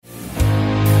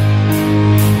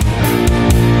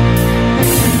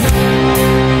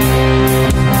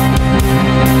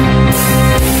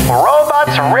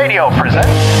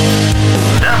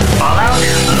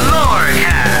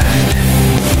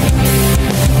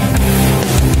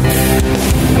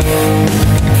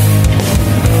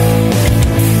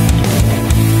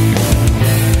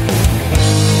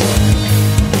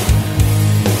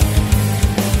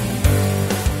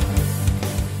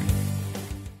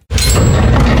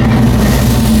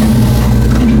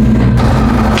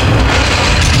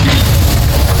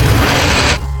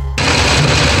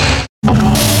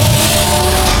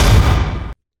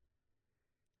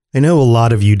know a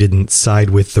lot of you didn't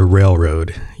side with the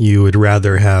railroad. You would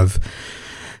rather have,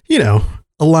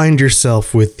 aligned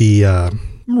yourself with the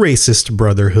racist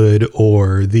brotherhood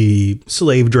or the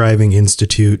slave driving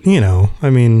institute.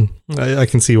 I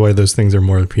can see why those things are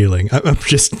more appealing. I'm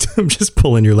just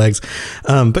pulling your legs.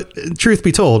 But truth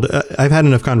be told, I've had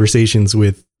enough conversations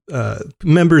with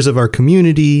members of our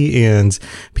community and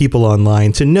people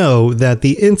online to know that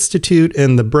the Institute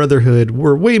and the Brotherhood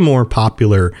were way more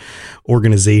popular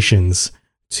organizations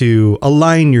to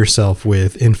align yourself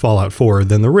with in Fallout 4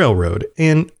 than the Railroad.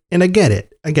 And I get it.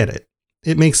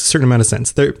 It makes a certain amount of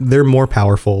sense. They're more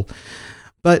powerful.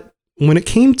 But when it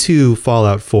came to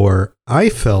Fallout 4, I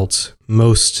felt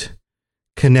most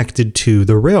connected to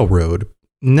the Railroad,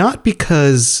 not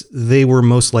because they were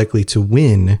most likely to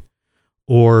win,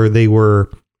 or they were,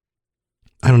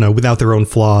 without their own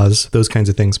flaws, those kinds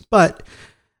of things. But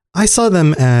I saw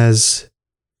them as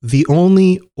the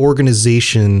only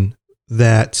organization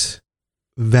that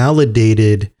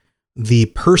validated the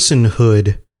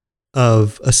personhood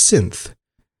of a synth.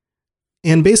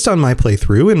 And based on my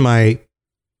playthrough and my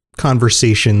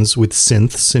conversations with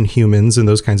synths and humans and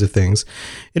those kinds of things,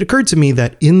 it occurred to me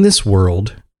that in this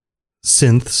world,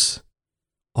 synths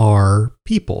are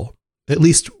people. At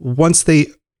least once they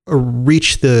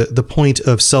reach the point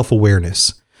of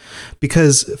self-awareness.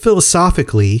 Because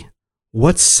philosophically,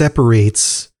 what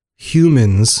separates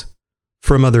humans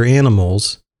from other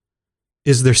animals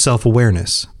is their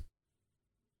self-awareness.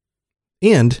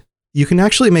 And you can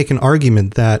actually make an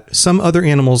argument that some other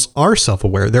animals are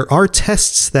self-aware. There are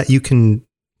tests that you can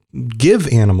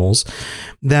give animals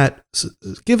that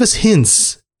give us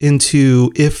hints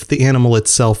into if the animal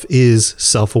itself is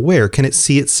self-aware. Can it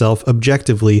see itself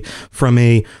objectively from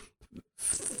a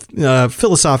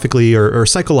philosophically or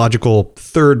psychological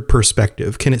third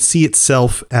perspective? Can it see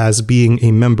itself as being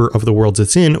a member of the worlds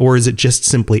it's in, or is it just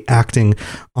simply acting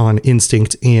on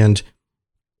instinct and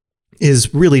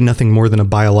is really nothing more than a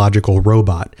biological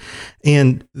robot?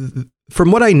 And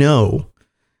from what I know,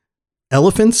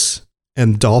 elephants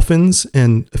and dolphins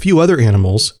and a few other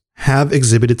animals have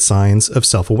exhibited signs of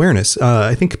self-awareness.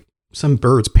 I think some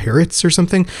birds, parrots or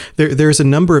something. There's a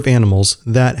number of animals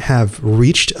that have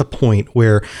reached a point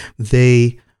where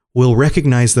they will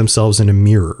recognize themselves in a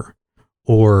mirror,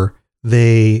 or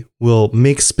they will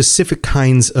make specific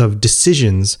kinds of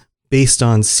decisions based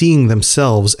on seeing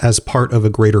themselves as part of a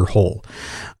greater whole.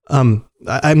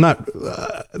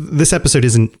 This episode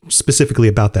isn't specifically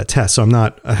about that test,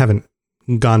 so I haven't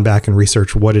gone back and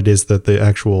researched what it is that the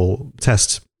actual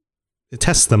test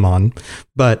tests them on,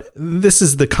 but this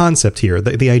is the concept here.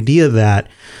 The idea that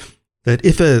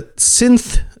if a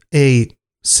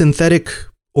synthetic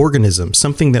organism,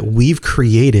 something that we've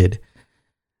created,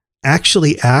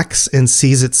 actually acts and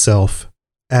sees itself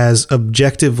as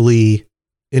objectively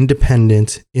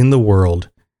independent in the world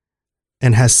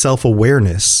and has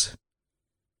self-awareness,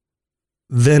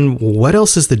 then what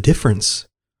else is the difference?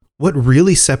 What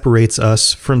really separates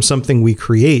us from something we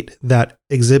create that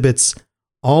exhibits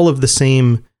all of the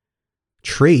same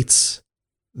traits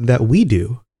that we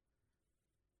do?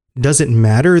 Does it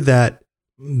matter that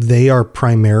they are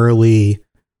primarily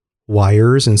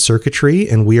wires and circuitry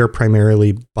and we are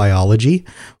primarily biology?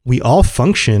 We all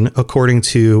function according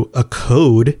to a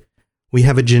code. We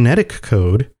have a genetic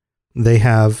code. They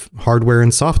have hardware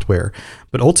and software,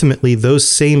 but ultimately those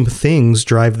same things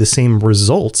drive the same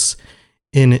results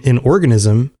in an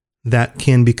organism that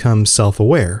can become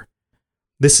self-aware.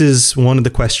 This is one of the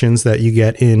questions that you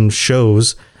get in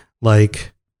shows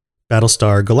like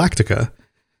Battlestar Galactica.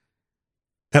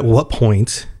 At what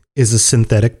point is a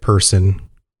synthetic person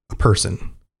a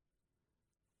person?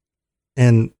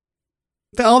 And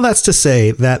all that's to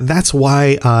say that that's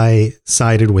why I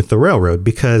sided with the Railroad,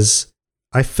 because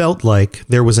I felt like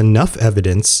there was enough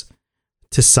evidence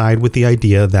to side with the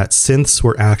idea that synths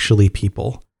were actually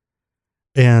people.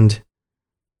 And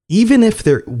even if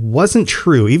there wasn't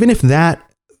true, even if that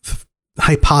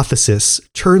hypothesis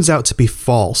turns out to be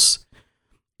false,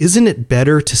 isn't it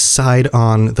better to side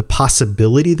on the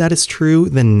possibility that it's true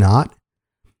than not?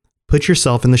 Put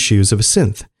yourself in the shoes of a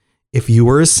synth. If you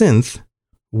were a synth,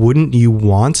 wouldn't you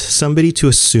want somebody to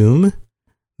assume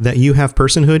that you have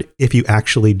personhood if you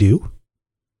actually do?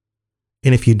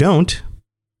 And if you don't,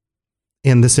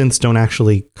 and the synths don't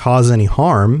actually cause any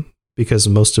harm, because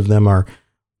most of them are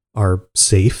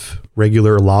safe,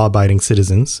 regular, law-abiding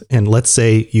citizens, and let's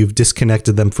say you've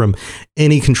disconnected them from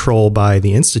any control by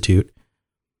the Institute,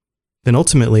 then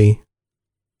ultimately,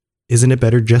 isn't it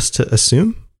better just to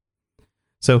assume?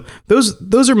 So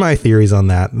those are my theories on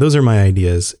that. Those are my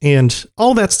ideas. And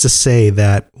all that's to say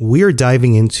that we are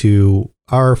diving into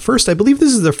our first, I believe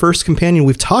this is the first companion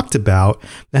we've talked about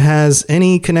that has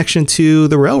any connection to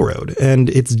the railroad, and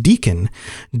it's Deacon.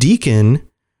 Deacon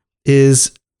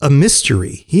is a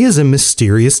mystery. He is a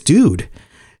mysterious dude.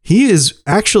 He is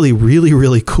actually really,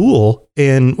 really cool.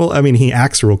 And well, I mean, he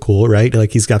acts real cool, right?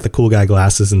 Like he's got the cool guy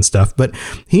glasses and stuff, but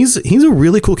he's a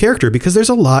really cool character because there's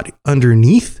a lot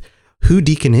underneath who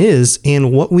Deacon is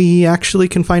and what we actually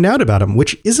can find out about him,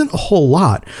 which isn't a whole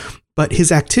lot, but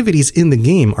his activities in the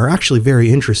game are actually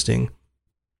very interesting.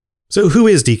 So who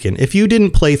is Deacon? If you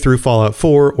didn't play through Fallout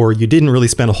 4 or you didn't really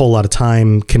spend a whole lot of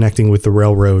time connecting with the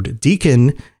railroad,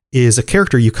 Deacon is a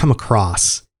character you come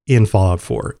across in Fallout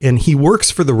 4, and he works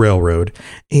for the railroad,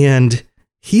 and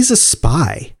he's a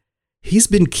spy. He's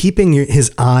been keeping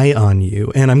his eye on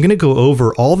you, and I'm going to go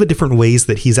over all the different ways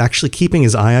that he's actually keeping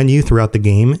his eye on you throughout the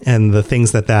game and the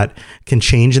things that can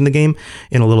change in the game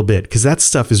in a little bit, because that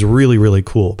stuff is really, really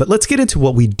cool. But let's get into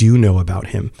what we do know about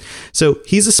him. So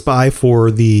he's a spy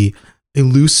for the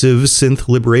elusive synth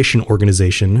liberation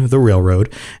organization, the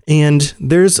railroad, and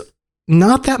there's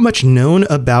not that much known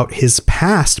about his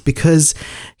past because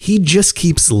he just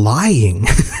keeps lying.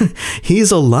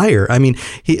 He's a liar. I mean,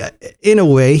 in a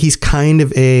way, he's kind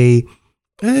of a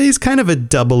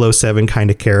 007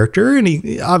 kind of character, and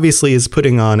he obviously is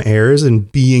putting on airs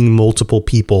and being multiple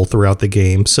people throughout the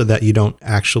game so that you don't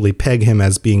actually peg him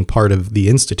as being part of the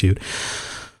Institute.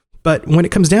 But when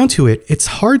it comes down to it, it's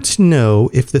hard to know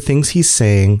if the things he's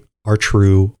saying are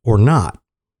true or not.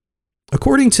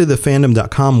 According to the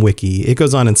fandom.com wiki, it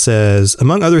goes on and says,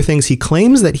 among other things, he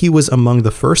claims that he was among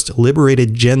the first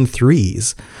liberated Gen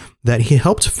 3s, that he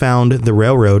helped found the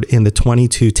railroad in the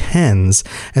 2210s,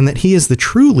 and that he is the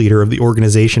true leader of the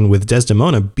organization, with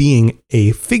Desdemona being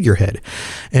a figurehead.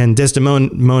 And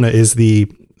Desdemona is the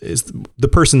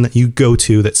person that you go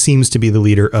to that seems to be the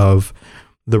leader of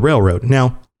the railroad.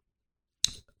 Now,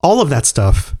 all of that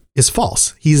stuff is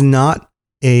false. He's not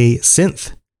a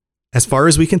synth. As far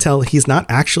as we can tell, he's not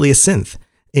actually a synth.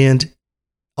 And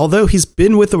although he's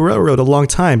been with the railroad a long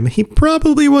time, he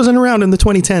probably wasn't around in the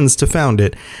 2010s to found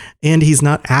it. And he's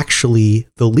not actually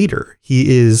the leader.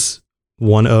 He is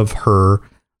one of her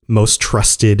most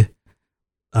trusted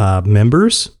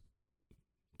members,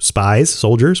 spies,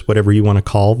 soldiers, whatever you want to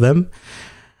call them.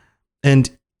 And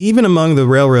even among the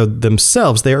railroad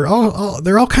themselves, they're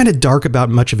all kind of dark about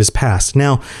much of his past.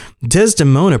 Now,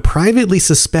 Desdemona privately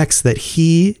suspects that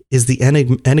he is the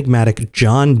enigmatic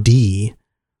John Dee.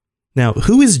 Now,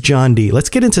 who is John Dee?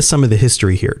 Let's get into some of the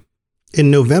history here.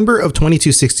 In November of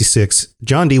 2266,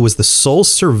 John Dee was the sole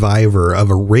survivor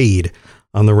of a raid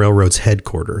on the railroad's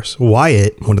headquarters.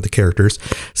 Wyatt, one of the characters,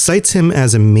 cites him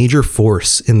as a major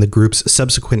force in the group's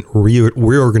subsequent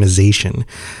reorganization.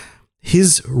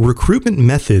 His recruitment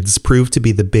methods proved to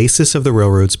be the basis of the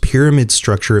railroad's pyramid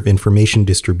structure of information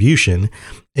distribution,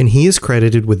 and he is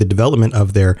credited with the development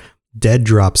of their dead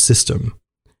drop system.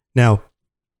 Now,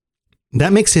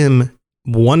 that makes him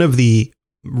one of the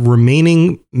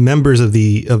remaining members of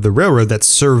the railroad that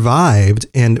survived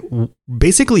and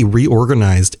basically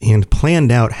reorganized and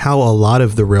planned out how a lot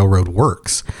of the railroad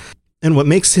works. And what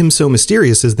makes him so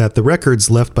mysterious is that the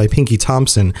records left by Pinky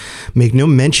Thompson make no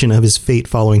mention of his fate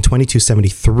following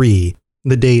 2273,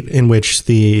 the date in which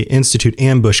the Institute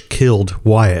ambush killed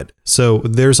Wyatt. So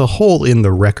there's a hole in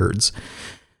the records.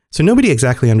 So nobody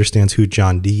exactly understands who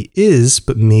John Dee is,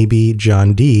 but maybe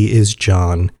John Dee is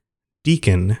John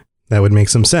Deacon. That would make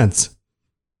some sense.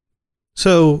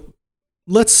 So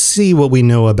let's see what we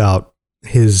know about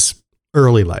his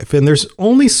early life. And there's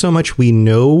only so much we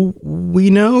know,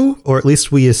 or at least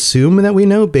we assume that we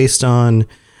know based on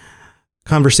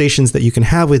conversations that you can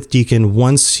have with Deacon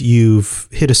once you've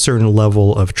hit a certain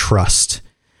level of trust.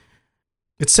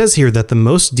 It says here that the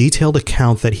most detailed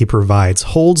account that he provides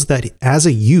holds that as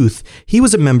a youth, he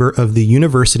was a member of the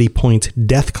University Point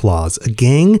Death Claws, a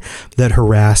gang that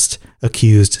harassed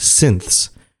accused synths.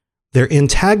 Their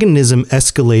antagonism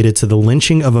escalated to the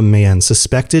lynching of a man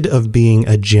suspected of being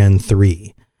a Gen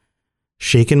 3.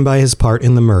 Shaken by his part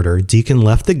in the murder, Deacon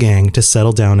left the gang to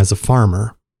settle down as a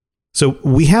farmer. So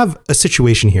we have a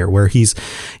situation here where he's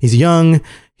young,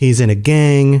 he's in a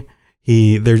gang,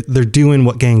 they're doing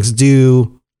what gangs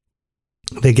do.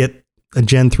 They get a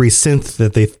Gen 3 synth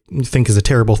that they think is a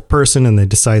terrible person and they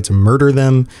decide to murder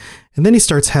them. And then he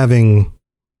starts having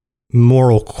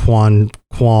moral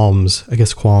qualms, I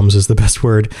guess qualms is the best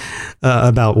word,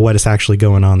 about what is actually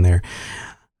going on there.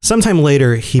 Sometime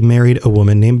later, he married a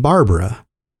woman named Barbara.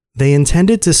 They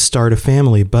intended to start a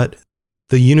family, but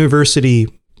the University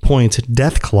Point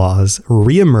Death Claws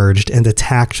reemerged and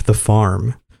attacked the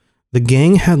farm. The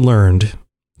gang had learned,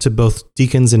 to both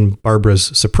Deacon's and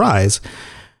Barbara's surprise,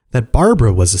 that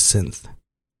Barbara was a synth.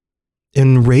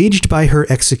 Enraged by her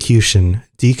execution,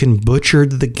 Deacon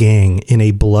butchered the gang in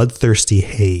a bloodthirsty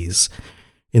haze.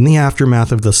 In the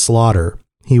aftermath of the slaughter,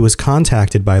 he was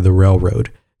contacted by the railroad,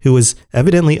 who was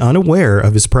evidently unaware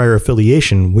of his prior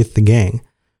affiliation with the gang.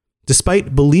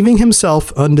 Despite believing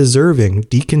himself undeserving,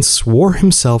 Deacon swore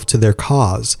himself to their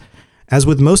cause. As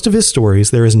with most of his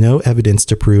stories, there is no evidence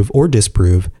to prove or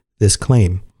disprove this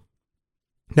claim.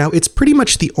 Now, it's pretty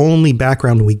much the only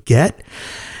background we get,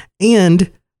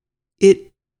 and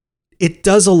it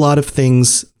does a lot of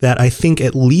things that I think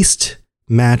at least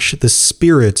match the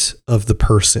spirit of the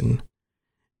person.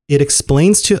 It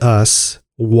explains to us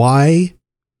why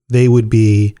they would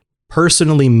be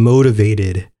personally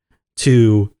motivated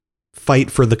to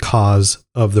fight for the cause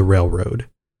of the railroad.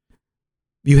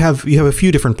 You have a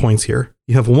few different points here.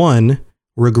 You have one,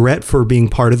 regret for being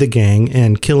part of the gang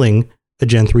and killing a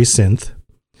Gen 3 synth.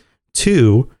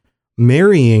 Two,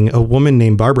 marrying a woman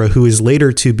named Barbara, who is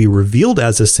later to be revealed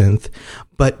as a synth,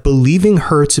 but believing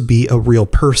her to be a real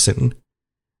person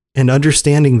and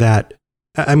understanding that.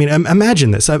 I mean,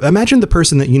 imagine this. Imagine the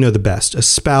person that you know the best, a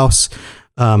spouse,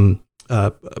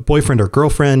 a boyfriend or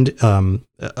girlfriend,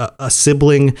 a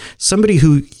sibling, somebody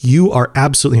who you are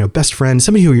absolutely, best friend,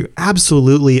 somebody who you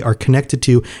absolutely are connected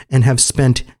to and have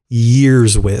spent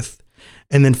years with,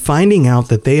 and then finding out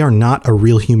that they are not a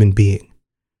real human being.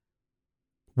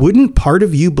 Wouldn't part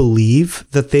of you believe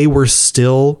that they were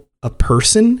still a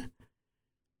person?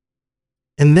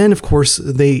 And then, of course,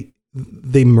 they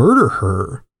murder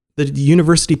her. The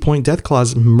University Point Death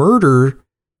Clause murder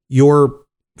your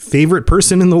favorite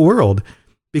person in the world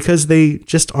because they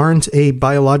just aren't a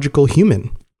biological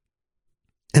human.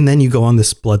 And then you go on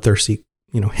this bloodthirsty,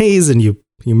 haze, and you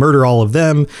murder all of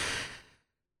them.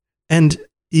 And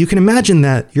you can imagine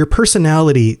that your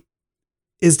personality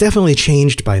is definitely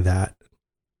changed by that.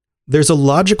 There's a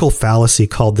logical fallacy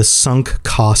called the sunk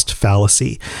cost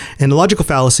fallacy. And the logical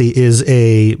fallacy is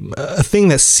a thing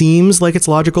that seems like it's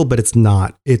logical, but it's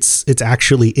not. It's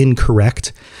actually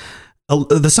incorrect.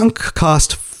 The sunk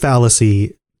cost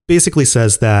fallacy basically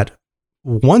says that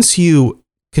once you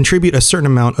contribute a certain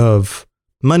amount of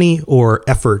money or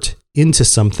effort into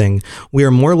something, we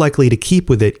are more likely to keep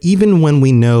with it even when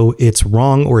we know it's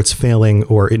wrong or it's failing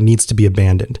or it needs to be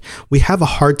abandoned. We have a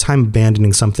hard time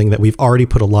abandoning something that we've already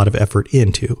put a lot of effort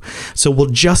into, so we'll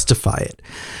justify it.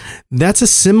 That's a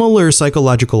similar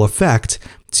psychological effect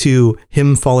to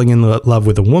him falling in love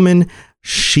with a woman,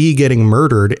 she getting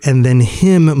murdered, and then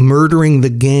him murdering the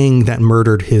gang that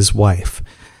murdered his wife.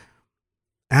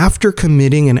 After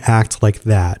committing an act like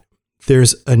that,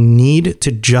 there's a need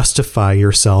to justify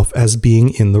yourself as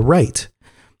being in the right.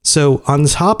 So on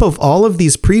top of all of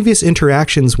these previous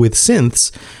interactions with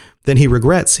synths that he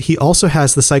regrets, he also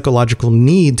has the psychological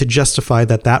need to justify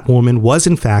that that woman was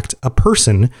in fact a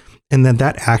person and that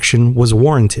that action was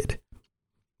warranted.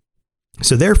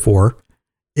 So therefore,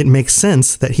 it makes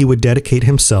sense that he would dedicate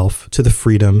himself to the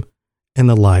freedom and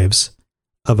the lives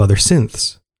of other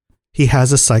synths. He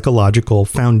has a psychological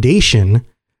foundation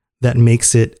that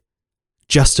makes it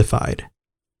justified.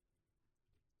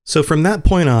 So from that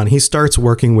point on, he starts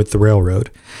working with the railroad.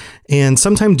 And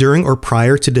sometime during or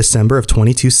prior to December of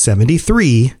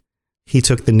 2273, he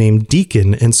took the name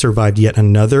Deacon and survived yet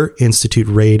another Institute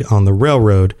raid on the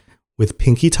railroad, with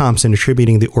Pinky Thompson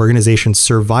attributing the organization's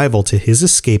survival to his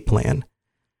escape plan.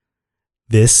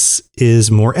 This is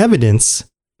more evidence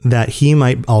that he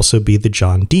might also be the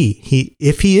John D.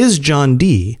 If he is John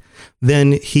D,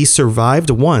 then he survived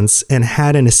once and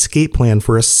had an escape plan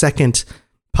for a second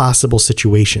possible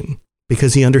situation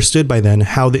because he understood by then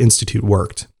how the Institute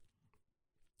worked.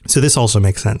 So this also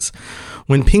makes sense.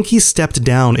 When Pinky stepped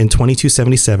down in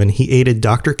 2277, he aided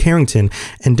Dr. Carrington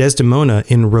and Desdemona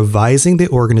in revising the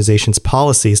organization's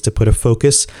policies to put a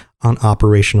focus on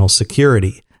operational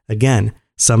security. Again,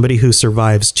 somebody who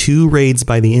survives 2 raids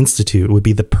by the Institute would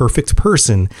be the perfect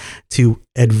person to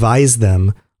advise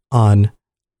them on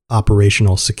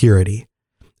operational security.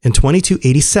 In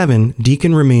 2287,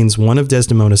 Deacon remains one of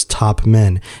Desdemona's top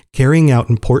men, carrying out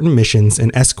important missions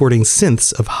and escorting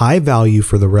synths of high value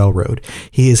for the railroad.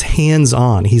 He is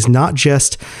hands-on. He's not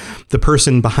just the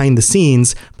person behind the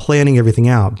scenes planning everything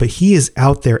out, but he is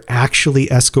out there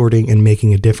actually escorting and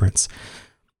making a difference.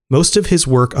 Most of his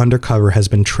work undercover has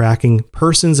been tracking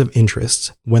persons of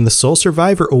interest. When the sole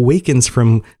survivor awakens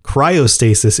from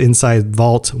cryostasis inside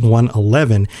Vault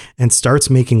 111 and starts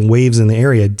making waves in the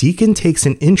area, Deacon takes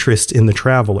an interest in the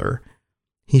traveler.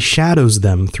 He shadows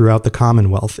them throughout the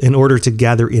Commonwealth in order to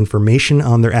gather information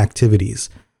on their activities,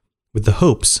 with the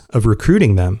hopes of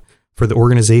recruiting them for the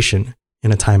organization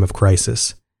in a time of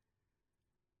crisis.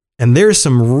 And there's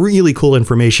some really cool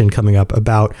information coming up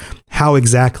about how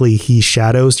exactly he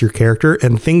shadows your character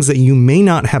and things that you may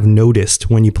not have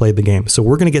noticed when you played the game. So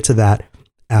we're going to get to that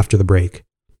after the break.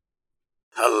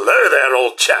 Hello there,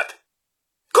 old chap.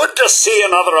 Good to see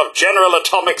another of General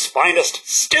Atomic's finest,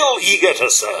 still eager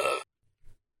to serve.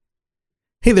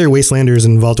 Hey there, Wastelanders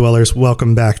and Vault Dwellers.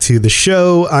 Welcome back to the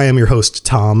show. I am your host,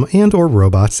 Tom, and or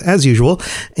Robots, as usual.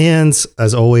 And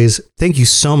as always, thank you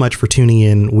so much for tuning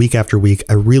in week after week.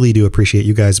 I really do appreciate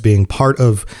you guys being part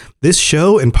of this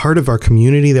show and part of our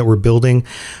community that we're building.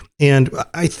 And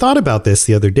I thought about this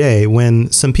the other day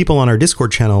when some people on our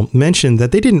Discord channel mentioned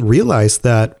that they didn't realize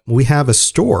that we have a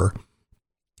store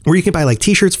where you can buy like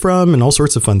t-shirts from and all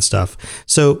sorts of fun stuff.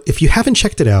 So if you haven't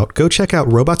checked it out, go check out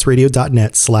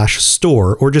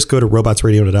robotsradio.net/store, or just go to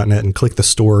robotsradio.net and click the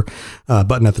store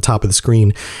button at the top of the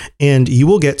screen. And you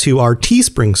will get to our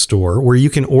Teespring store where you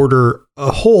can order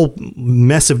a whole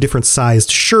mess of different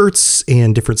sized shirts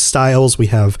and different styles. We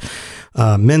have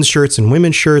men's shirts and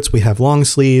women's shirts. We have long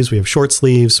sleeves. We have short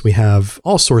sleeves. We have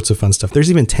all sorts of fun stuff.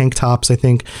 There's even tank tops, I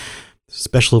think.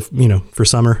 Special, for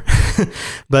summer.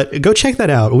 But go check that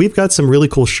out. We've got some really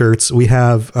cool shirts. We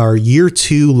have our year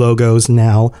 2 logos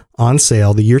now on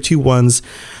sale. The year 2 ones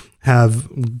have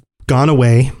gone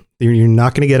away. You're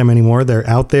not going to get them anymore. They're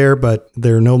out there, but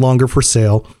they're no longer for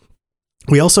sale.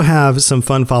 We also have some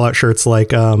fun Fallout shirts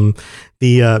like the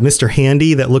Mr.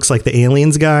 Handy that looks like the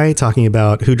aliens guy talking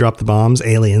about who dropped the bombs,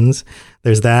 aliens.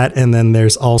 There's that. And then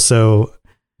there's also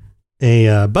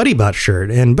a BuddyBot shirt,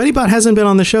 and BuddyBot hasn't been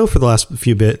on the show for the last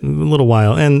little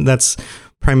while, and that's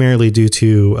primarily due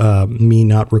to me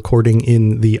not recording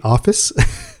in the office.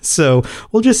 So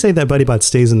we'll just say that BuddyBot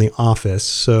stays in the office,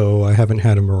 so I haven't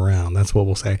had him around. That's what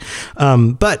we'll say.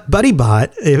 But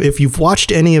BuddyBot, if you've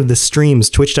watched any of the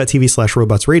streams,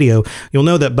 twitch.tv/robotsradio, you'll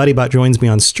know that BuddyBot joins me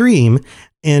on stream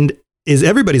and is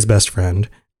everybody's best friend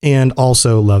and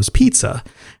also loves pizza.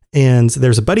 And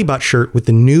there's a BuddyBot shirt with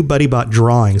the new BuddyBot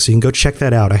drawing. So you can go check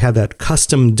that out. I had that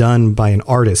custom done by an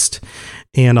artist.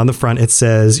 And on the front, it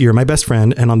says, "You're my best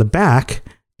friend." And on the back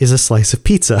is a slice of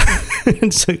pizza.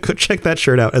 So go check that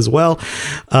shirt out as well.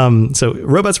 So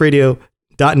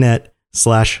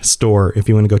robotsradio.net/store if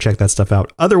you want to go check that stuff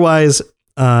out. Otherwise,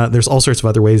 there's all sorts of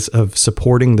other ways of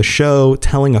supporting the show,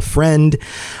 telling a friend,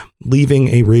 leaving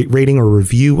a rating or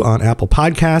review on Apple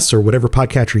Podcasts or whatever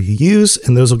podcatcher you use,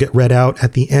 and those will get read out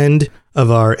at the end of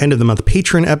our end of the month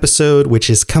patron episode, which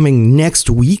is coming next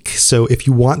week. So if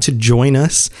you want to join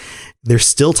us, there's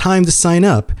still time to sign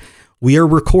up. We are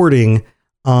recording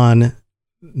on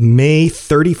May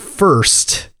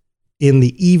 31st in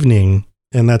the evening,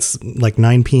 and that's like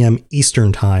 9 p.m.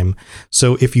 Eastern time.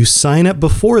 So if you sign up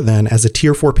before then as a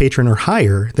tier 4 patron or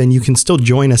higher, then you can still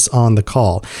join us on the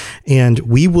call. And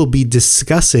we will be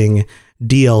discussing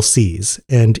DLCs.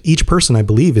 And each person, I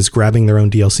believe, is grabbing their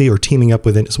own DLC or teaming up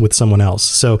with someone else.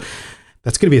 So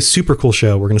that's going to be a super cool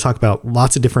show. We're going to talk about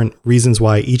lots of different reasons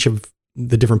why each of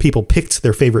the different people picked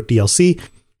their favorite DLC.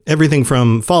 Everything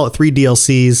from Fallout 3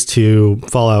 DLCs to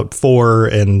Fallout 4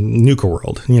 and Nuka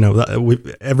World.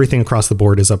 Everything across the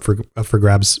board is up for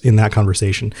grabs in that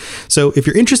conversation. So if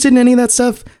you're interested in any of that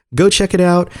stuff, go check it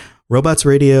out.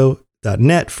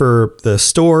 robotsradio.net for the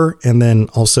store, and then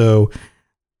also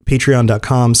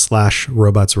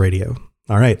patreon.com/robotsradio.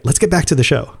 All right, let's get back to the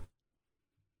show.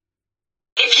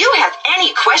 If you have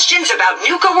any questions about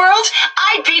Nuka World,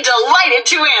 I'd be delighted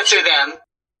to answer them.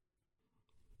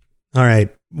 All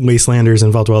right, Wastelanders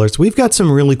and Vault Dwellers, we've got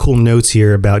some really cool notes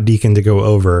here about Deacon to go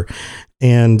over.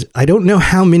 And I don't know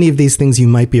how many of these things you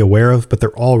might be aware of, but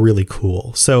they're all really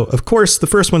cool. So, of course, the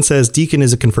first one says Deacon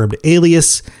is a confirmed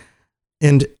alias.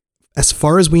 And as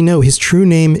far as we know, his true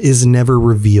name is never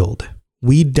revealed.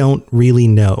 We don't really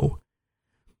know.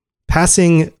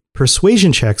 Passing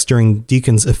persuasion checks during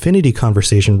Deacon's affinity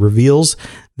conversation reveals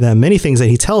that many things that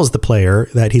he tells the player,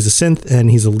 that he's a synth and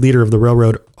he's a leader of the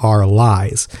railroad, are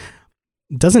lies.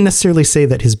 Doesn't necessarily say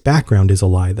that his background is a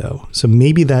lie, though. So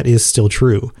maybe that is still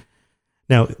true.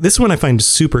 Now, this one I find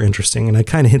super interesting, and I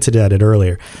kind of hinted at it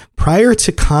earlier. Prior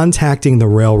to contacting the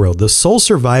railroad, the sole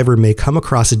survivor may come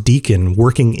across a Deacon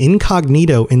working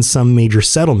incognito in some major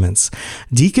settlements.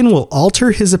 Deacon will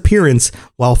alter his appearance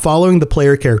while following the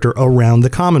player character around the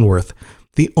Commonwealth.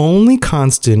 The only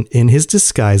constant in his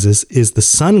disguises is the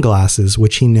sunglasses,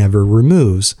 which he never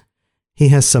removes. He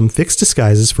has some fixed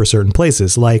disguises for certain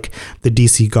places, like the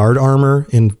DC Guard armor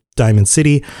in Diamond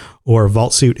City or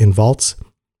Vault suit in Vaults.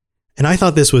 And I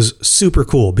thought this was super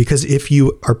cool because if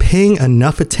you are paying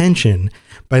enough attention,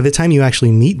 by the time you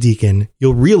actually meet Deacon,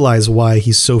 you'll realize why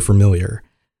he's so familiar.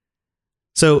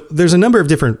 So there's a number of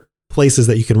different places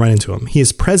that you can run into him. He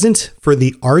is present for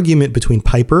the argument between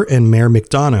Piper and Mayor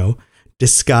McDonough,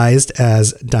 disguised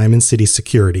as Diamond City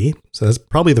security. So that's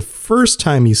probably the first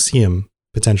time you see him,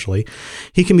 potentially.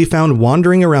 He can be found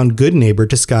wandering around Goodneighbor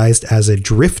disguised as a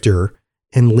drifter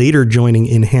and later joining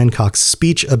in Hancock's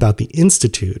speech about the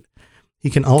Institute. He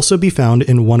can also be found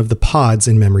in one of the pods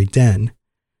in Memory Den.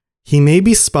 He may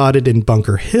be spotted in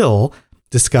Bunker Hill,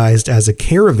 disguised as a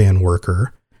caravan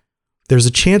worker. There's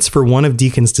a chance for one of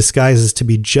Deacon's disguises to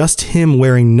be just him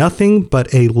wearing nothing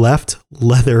but a left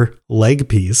leather leg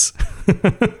piece.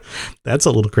 That's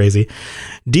a little crazy.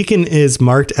 Deacon is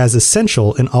marked as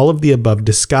essential in all of the above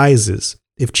disguises.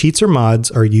 If cheats or mods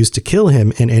are used to kill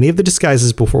him in any of the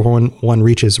disguises before one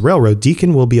reaches Railroad,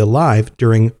 Deacon will be alive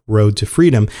during Road to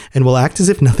Freedom and will act as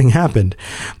if nothing happened.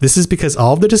 This is because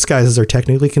all of the disguises are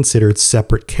technically considered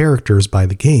separate characters by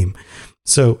the game.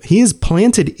 So he is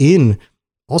planted in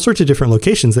all sorts of different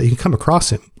locations that you can come across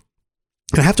him.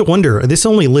 And I have to wonder, this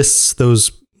only lists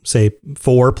those, say,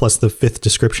 4 plus the 5th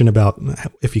description about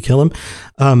if you kill him.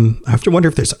 I have to wonder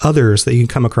if there's others that you can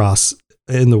come across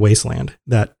in the Wasteland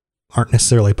that aren't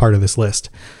necessarily part of this list.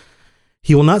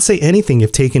 He will not say anything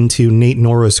if taken to Nate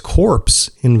Nora's corpse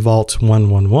in Vault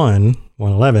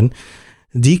 111.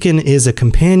 Deacon is a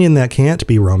companion that can't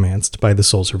be romanced by the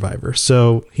soul survivor,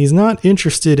 so he's not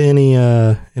interested in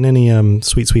any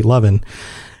sweet lovin'.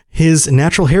 His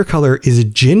natural hair color is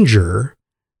ginger,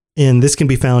 and this can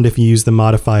be found if you use the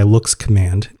modify looks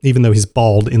command. Even though he's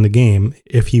bald in the game,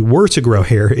 if he were to grow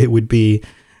hair, it would be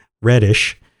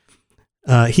reddish.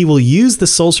 He will use the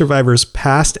soul survivor's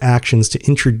past actions to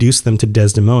introduce them to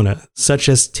Desdemona, such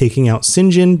as taking out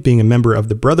St. John, being a member of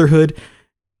the Brotherhood,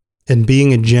 and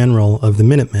being a general of the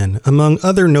Minutemen, among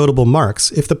other notable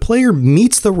marks. If the player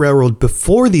meets the Railroad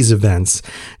before these events,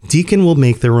 Deacon will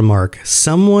make the remark,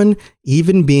 "Someone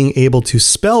even being able to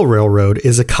spell Railroad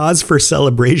is a cause for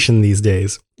celebration these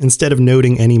days," instead of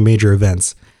noting any major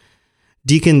events.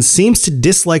 Deacon seems to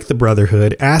dislike the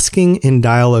Brotherhood, asking in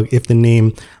dialogue if the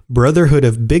name Brotherhood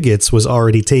of Bigots was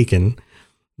already taken.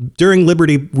 During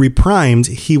Liberty Reprimed,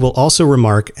 he will also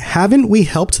remark, "Haven't we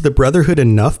helped the Brotherhood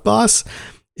enough, boss?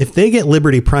 If they get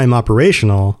Liberty Prime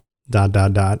operational, ...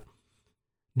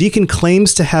 Deacon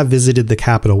claims to have visited the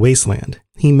Capital Wasteland.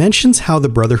 He mentions how the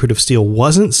Brotherhood of Steel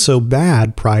wasn't so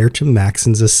bad prior to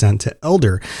Maxon's ascent to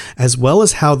Elder, as well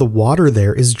as how the water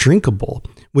there is drinkable,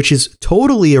 which is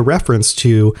totally a reference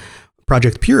to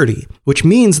Project Purity, which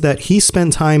means that he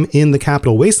spent time in the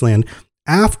Capital Wasteland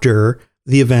after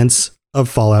the events of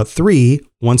Fallout 3,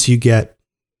 once you get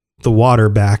the water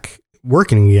back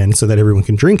working again so that everyone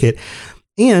can drink it.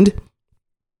 And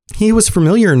he was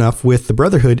familiar enough with the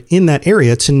Brotherhood in that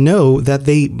area to know that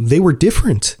they were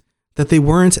different, that they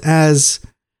weren't as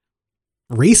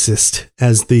racist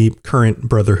as the current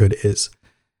Brotherhood is.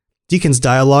 Deacon's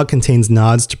dialogue contains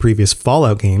nods to previous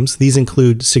Fallout games. These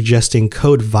include suggesting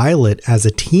Code Violet as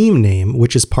a team name,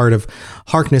 which is part of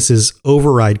Harkness's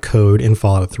override code in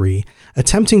Fallout 3,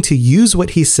 attempting to use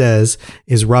what he says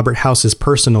is Robert House's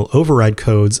personal override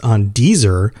codes on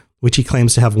Deezer, which he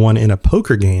claims to have won in a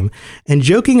poker game, and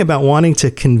joking about wanting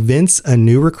to convince a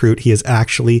new recruit he is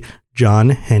actually John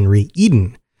Henry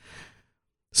Eden.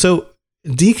 So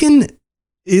Deacon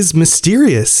is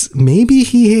mysterious. Maybe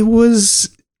he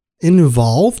was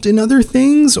involved in other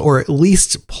things, or at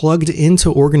least plugged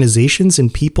into organizations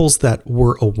and peoples that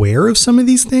were aware of some of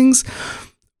these things.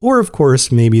 Or, of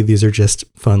course, maybe these are just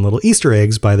fun little Easter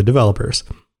eggs by the developers.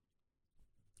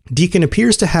 Deacon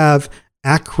appears to have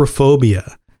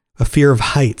acrophobia, a fear of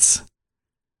heights,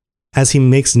 as he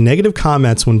makes negative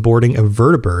comments when boarding a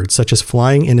vertibird, such as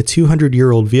flying in a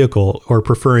 200-year-old vehicle or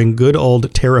preferring good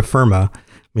old terra firma,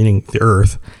 meaning the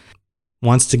Earth,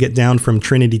 wants to get down from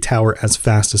Trinity Tower as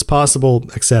fast as possible,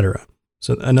 etc.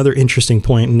 So another interesting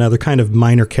point, another kind of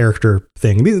minor character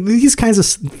thing. These kinds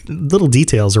of little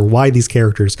details are why these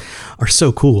characters are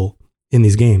so cool in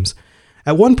these games.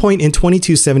 At one point in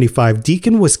 2275,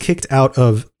 Deacon was kicked out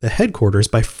of the headquarters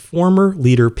by former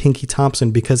leader Pinky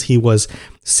Thompson because he was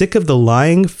sick of the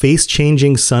lying,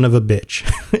 face-changing son of a bitch,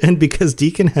 and because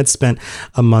Deacon had spent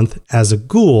a month as a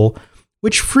ghoul,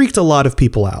 which freaked a lot of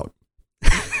people out.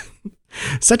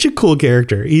 Such a cool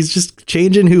character. He's just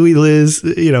changing who he is.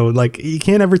 You know, like, you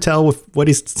can't ever tell if what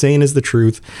he's saying is the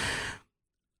truth.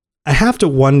 I have to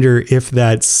wonder if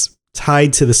that's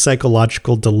tied to the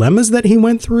psychological dilemmas that he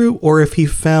went through, or if he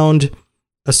found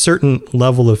a certain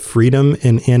level of freedom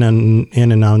in anonymity,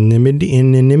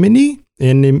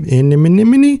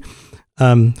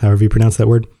 however you pronounce that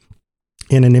word,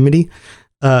 anonymity,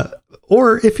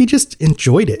 or if he just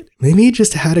enjoyed it. Maybe he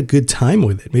just had a good time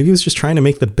with it. Maybe he was just trying to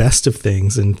make the best of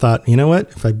things and thought, you know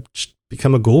what, if I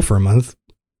become a ghoul for a month.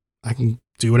 I can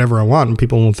do whatever I want and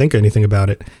people won't think anything about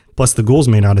it. Plus the ghouls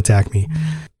may not attack me.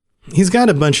 He's got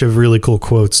a bunch of really cool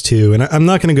quotes too, and I'm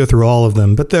not going to go through all of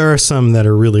them, but there are some that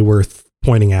are really worth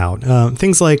pointing out.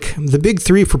 Things like the big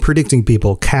three for predicting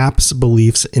people: caps,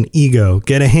 beliefs, and ego.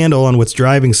 Get a handle on what's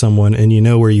driving someone and you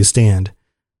know where you stand.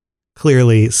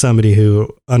 Clearly somebody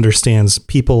who understands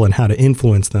people and how to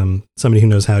influence them, somebody who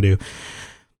knows how to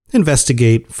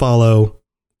investigate, follow,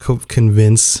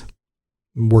 convince,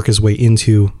 work his way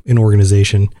into an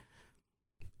organization.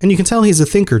 And you can tell he's a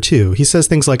thinker too. He says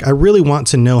things like, I really want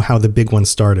to know how the big one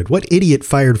started. What idiot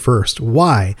fired first?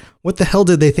 Why? What the hell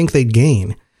did they think they'd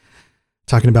gain?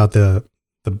 Talking about the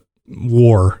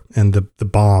war and the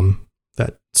bomb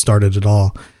that started it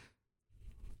all.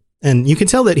 And you can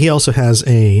tell that he also has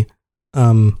an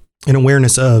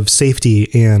awareness of safety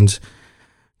and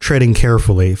treading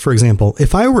carefully. For example,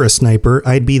 if I were a sniper,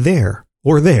 I'd be there,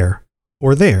 or there,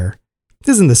 or there.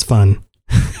 Isn't this fun?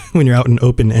 When you're out in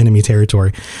open enemy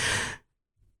territory.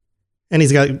 And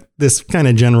he's got this kind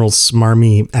of general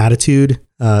smarmy attitude.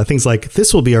 Things like,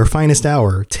 this will be our finest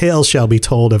hour. Tales shall be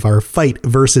told of our fight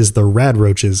versus the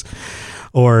radroaches.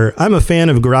 Or, I'm a fan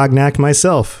of Grognak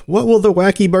myself. What will the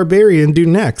wacky barbarian do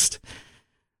next?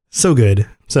 So good.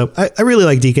 So I really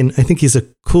like Deacon. I think he's a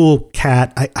cool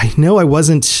cat. I know I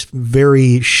wasn't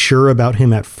very sure about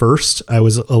him at first. I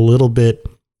was a little bit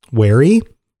wary,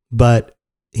 but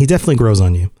he definitely grows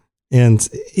on you. And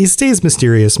he stays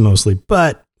mysterious mostly,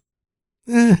 but,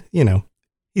 he's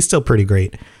still pretty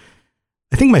great.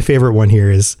 I think my favorite one here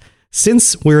is,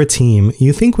 since we're a team,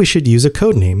 you think we should use a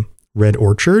code name? Red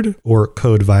Orchard, or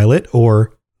Code Violet,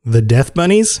 or the Death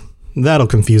Bunnies? That'll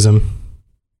confuse them.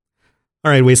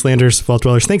 All right, Wastelanders, Vault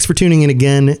Dwellers, thanks for tuning in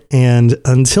again. And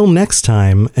until next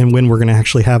time, and when we're going to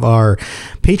actually have our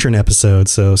patron episode,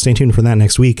 so stay tuned for that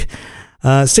next week.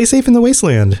 Stay safe in the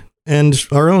Wasteland, and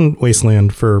our own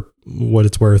Wasteland for what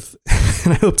it's worth.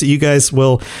 And I hope that you guys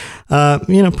will,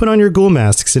 put on your ghoul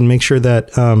masks and make sure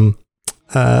that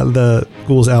the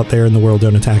ghouls out there in the world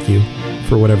don't attack you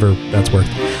for whatever that's worth.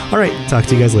 All right, talk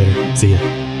to you guys later. See ya.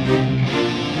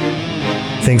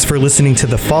 Thanks for listening to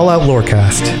the Fallout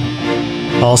Lorecast.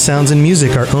 All sounds and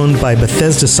music are owned by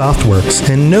Bethesda Softworks,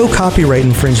 and no copyright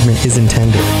infringement is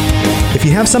intended. If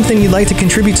you have something you'd like to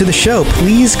contribute to the show,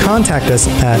 please contact us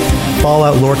at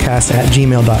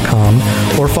falloutlorecast@gmail.com,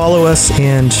 or follow us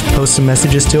and post some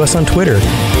messages to us on Twitter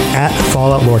at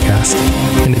falloutlorecast.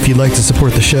 And if you'd like to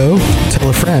support the show, tell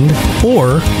a friend,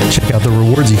 or check out the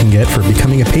rewards you can get for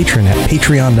becoming a patron at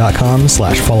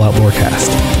patreon.com/falloutlorecast.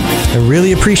 I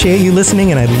really appreciate you listening,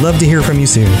 and I'd love to hear from you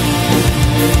soon.